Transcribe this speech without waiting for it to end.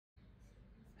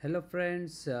Hello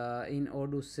friends, in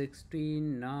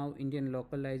Odoo16 now Indian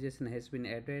localization has been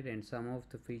added and some of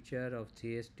the feature of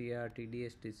GST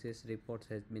TDS TDS reports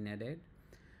has been added.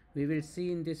 We will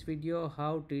see in this video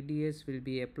how TDS will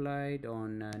be applied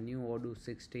on new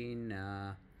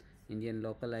Odoo16 Indian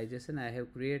localization. I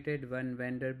have created one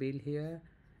vendor bill here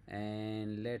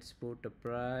and let's put a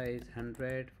price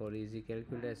 100 for easy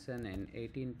calculation and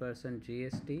 18%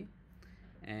 GST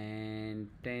and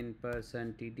 10%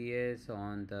 TDS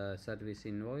on the service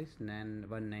invoice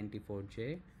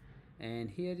 194J. And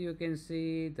here you can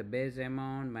see the base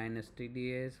amount minus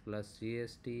TDS plus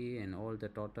GST and all the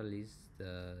total is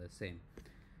the same.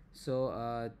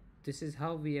 So this is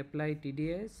how we apply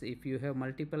TDS. If you have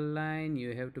multiple line,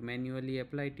 you have to manually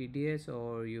apply TDS,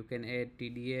 or you can add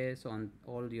TDS on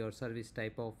all your service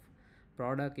type of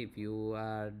product. If you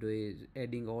are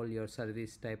adding all your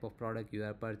service type of product you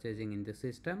are purchasing in the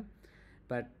system,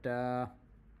 but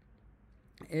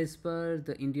as per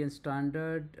the Indian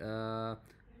standard,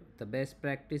 the best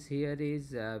practice here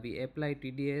is we apply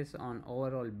TDS on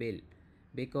overall bill,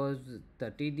 because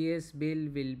the TDS bill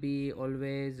will be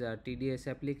always TDS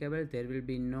applicable. There will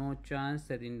be no chance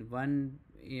that in one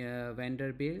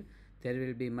vendor bill there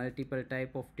will be multiple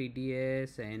type of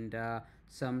TDS and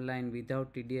some line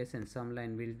without TDS and some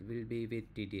line will be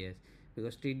with TDS,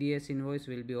 because TDS invoice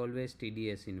will be always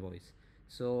TDS invoice.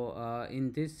 So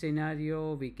in this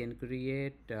scenario we can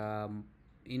create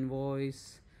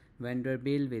invoice vendor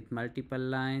bill with multiple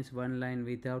lines, one line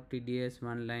without TDS,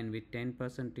 one line with 10%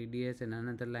 TDS and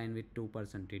another line with 2%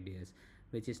 TDS,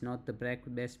 which is not the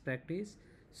best practice.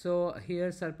 So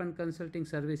here Serpent Consulting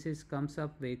Services comes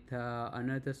up with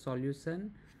another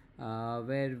solution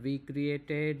where we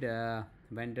created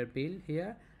vendor bill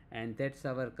here, and that's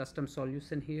our custom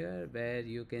solution here, where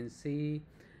you can see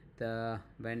the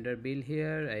vendor bill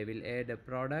here. I will add a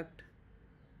product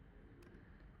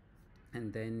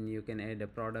and then you can add a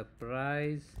product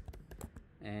price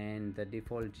and the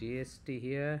default GST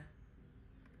here,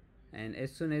 and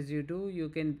as soon as you do, you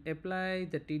can apply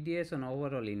the TDS on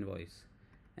overall invoice,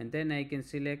 and then I can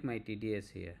select my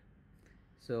TDS here.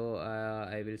 So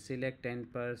I will select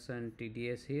 10%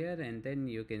 TDS here, and then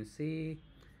you can see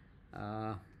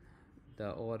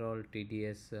the overall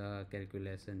TDS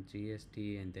calculation,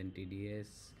 GST and then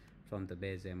TDS from the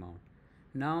base amount.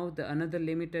 Now the another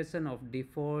limitation of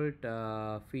default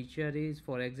feature is,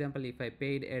 for example, if I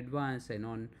paid advance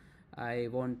and I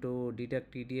want to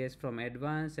deduct TDS from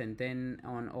advance, and then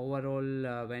on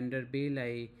overall vendor bill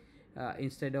I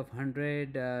instead of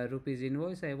 100 rupees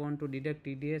invoice I want to deduct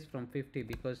TDS from 50,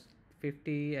 because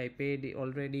 50 I paid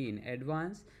already in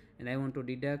advance and I want to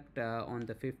deduct on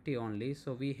the 50 only.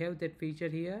 So we have that feature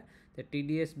here. The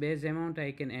TDS base amount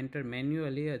I can enter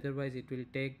manually, otherwise it will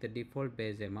take the default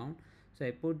base amount. So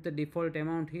I put the default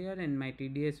amount here and my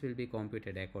TDS will be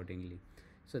computed accordingly.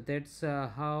 So that's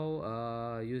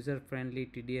how user-friendly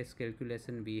TDS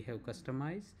calculation we have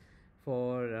customized.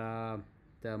 For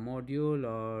the module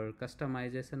or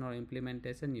customization or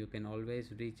implementation, you can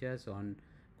always reach us on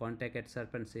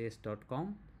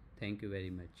contact@serpentcs.com. Thank you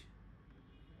very much.